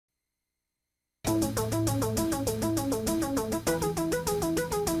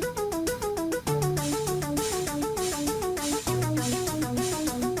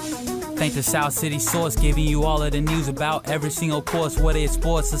thank the South City Source, giving you all of the news about every single course, whether it's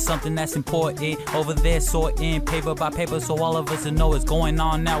sports or something that's important. Over there, sorting paper by paper, so all of us will know what's going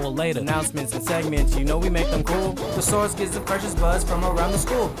on now or later. Announcements and segments, you know we make them cool. The Source gives the freshest buzz from around the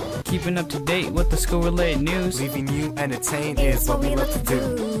school. Keeping up to date with the school-related news. Leaving you entertained is what we love to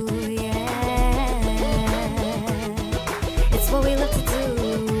do. Yeah. It's what we love to do.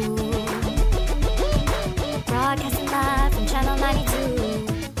 Broadcasting live from Channel 92.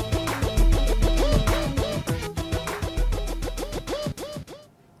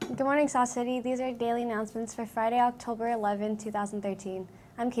 Good morning, South City. These are daily announcements for Friday, October 11, 2013.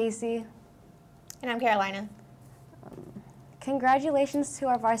 I'm Casey. And I'm Carolina. Congratulations to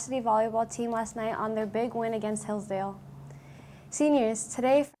our varsity volleyball team last night on their big win against Hillsdale. Seniors,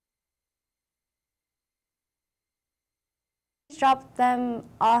 today drop them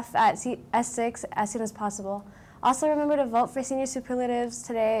off at S6 as soon as possible. Also remember to vote for senior superlatives.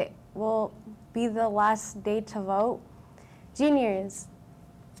 Today will be the last day to vote. Juniors,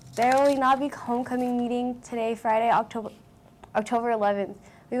 there will not be homecoming meeting today, Friday, October 11th.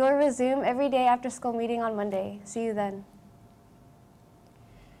 We will resume every day after school meeting on Monday. See you then.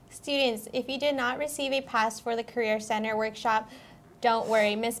 Students, if you did not receive a pass for the Career Center workshop, don't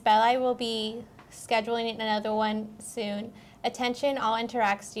worry. Miss Belli will be scheduling another one soon. Attention all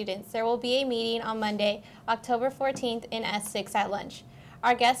Interact students. There will be a meeting on Monday, October 14th in S6 at lunch.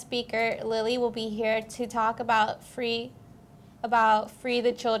 Our guest speaker, Lily, will be here to talk about Free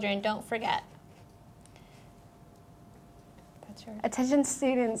the Children. Don't forget. That's yours. Attention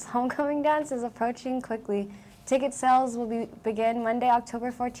students, homecoming dance is approaching quickly. Ticket sales will begin Monday,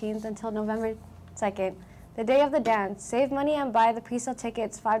 October 14th until November 2nd, the day of the dance. Save money and buy the pre-sale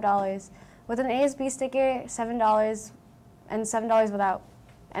tickets $5. With an ASB sticker, $7 and $7 without.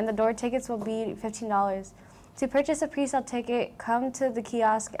 And the door tickets will be $15. To purchase a pre-sale ticket, come to the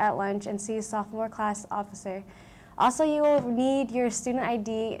kiosk at lunch and see a sophomore class officer. Also, you will need your student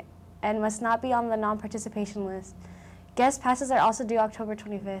ID and must not be on the non-participation list. Guest passes are also due October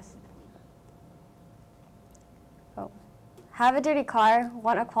 25th. Have a dirty car,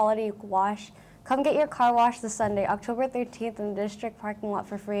 want a quality wash? Come get your car washed this Sunday, October 13th in the district parking lot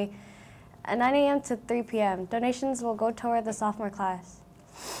for free at 9 a.m. to 3 p.m. Donations will go toward the sophomore class.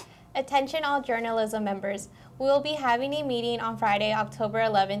 Attention all journalism members. We will be having a meeting on Friday, October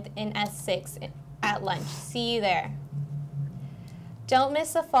 11th in S6 at lunch. See you there. Don't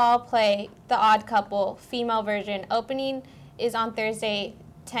miss the fall play, The Odd Couple, female version. Opening is on Thursday,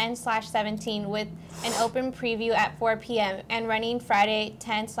 10/17 with an open preview at 4 p.m. and running Friday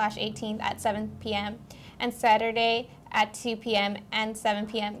 10/18 at 7 p.m. and Saturday at 2 p.m. and 7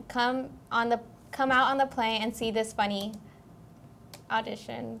 p.m. Come out on the play and see this funny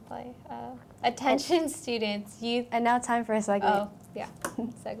audition play. Attention students, youth. And now time for a segment. Oh, yeah,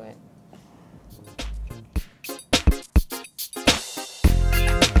 segment.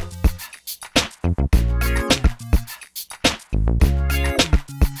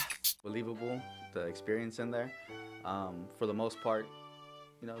 Believable, the experience in there. For the most part,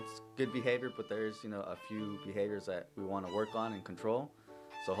 you know, it's good behavior, but there's, you know, a few behaviors that we want to work on and control.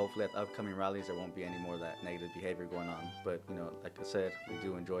 So hopefully at the upcoming rallies there won't be any more of that negative behavior going on. But, you know, like I said, we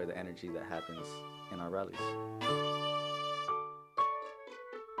do enjoy the energy that happens in our rallies.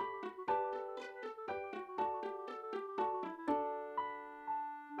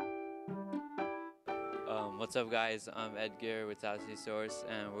 What's up, guys? I'm Edgar with South City Source,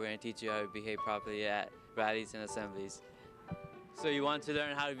 and we're going to teach you how to behave properly at rallies and assemblies. So you want to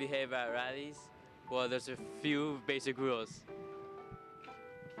learn how to behave at rallies? Well, there's a few basic rules.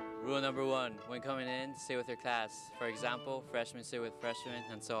 Rule number 1, when coming in, stay with your class. For example, freshmen stay with freshmen,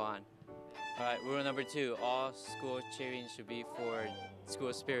 and so on. All right, rule number 2, all school cheering should be for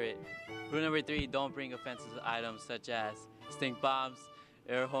school spirit. Rule number 3, don't bring offensive items such as stink bombs,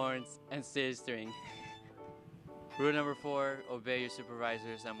 air horns, and stage string. Rule number 4, obey your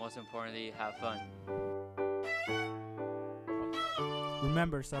supervisors, and most importantly, have fun.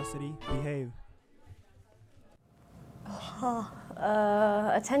 Remember, South City, behave.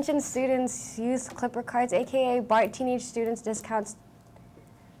 Attention students, use Clipper cards, aka BART Teenage Students Discounts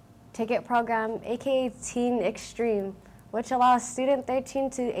Ticket Program, aka Teen Extreme, which allows student 13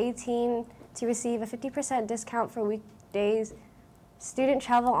 to 18 to receive a 50% discount for weekdays. Student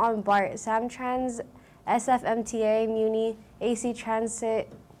travel on BART, Samtrans, SFMTA, Muni, AC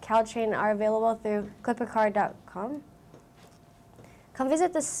Transit, Caltrain are available through clippercard.com. Come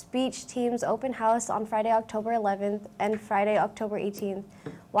visit the speech team's open house on Friday, October 11th and Friday, October 18th.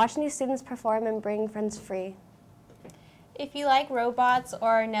 Watch new students perform and bring friends free. If you like robots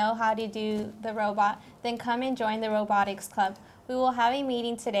or know how to do the robot, then come and join the robotics club. We will have a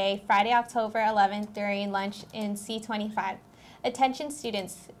meeting today, Friday, October 11th, during lunch in C25. Attention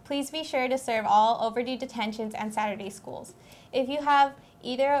students, please be sure to serve all overdue detentions and Saturday schools. If you have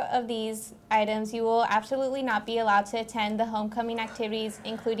either of these items, you will absolutely not be allowed to attend the homecoming activities,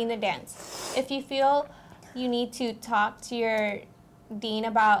 including the dance. If you feel you need to talk to your dean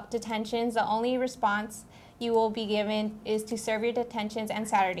about detentions, the only response you will be given is to serve your detentions and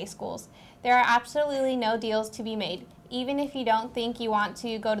Saturday schools. There are absolutely no deals to be made. Even if you don't think you want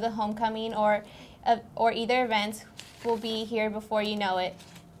to go to the homecoming or either events will be here before you know it.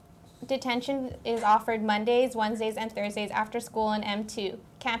 Detention is offered Mondays, Wednesdays, and Thursdays after school in M2.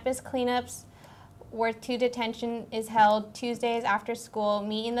 Campus cleanups worth 2 detention is held Tuesdays after school.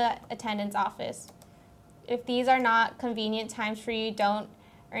 Meet in the attendance office. If these are not convenient times for you, don't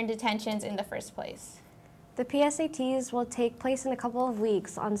earn detentions in the first place. The PSATs will take place in a couple of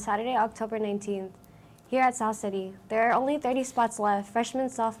weeks on Saturday, October 19th, here at South City. There are only 30 spots left. Freshmen,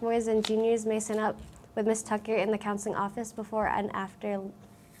 sophomores, and juniors may sign up with Ms. Tucker in the counseling office before and after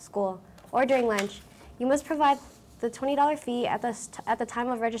school or during lunch. You must provide the $20 fee at the time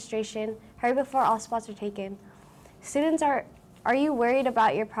of registration. Hurry before all spots are taken. Students, are you worried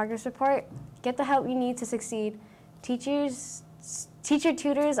about your progress report? Get the help you need to succeed. Teacher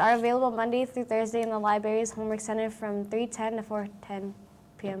tutors are available Monday through Thursday in the library's homework center from 3:10 to 4:10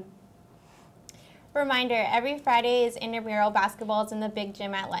 p.m. Reminder, every Friday is intramural basketballs in the big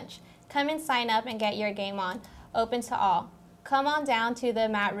gym at lunch. Come and sign up and get your game on. Open to all. Come on down to the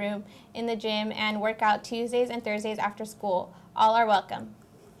mat room in the gym and work out Tuesdays and Thursdays after school. All are welcome.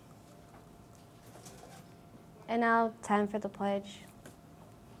 And now, time for the pledge.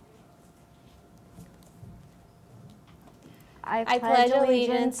 I pledge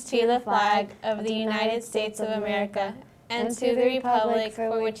allegiance to the flag of the United States of America and to the republic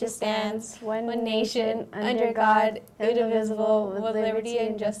for which it stands, one nation, under God, indivisible, with liberty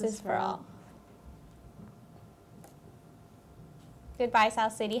and justice for all. Goodbye,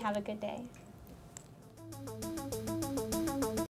 South City. Have a good day.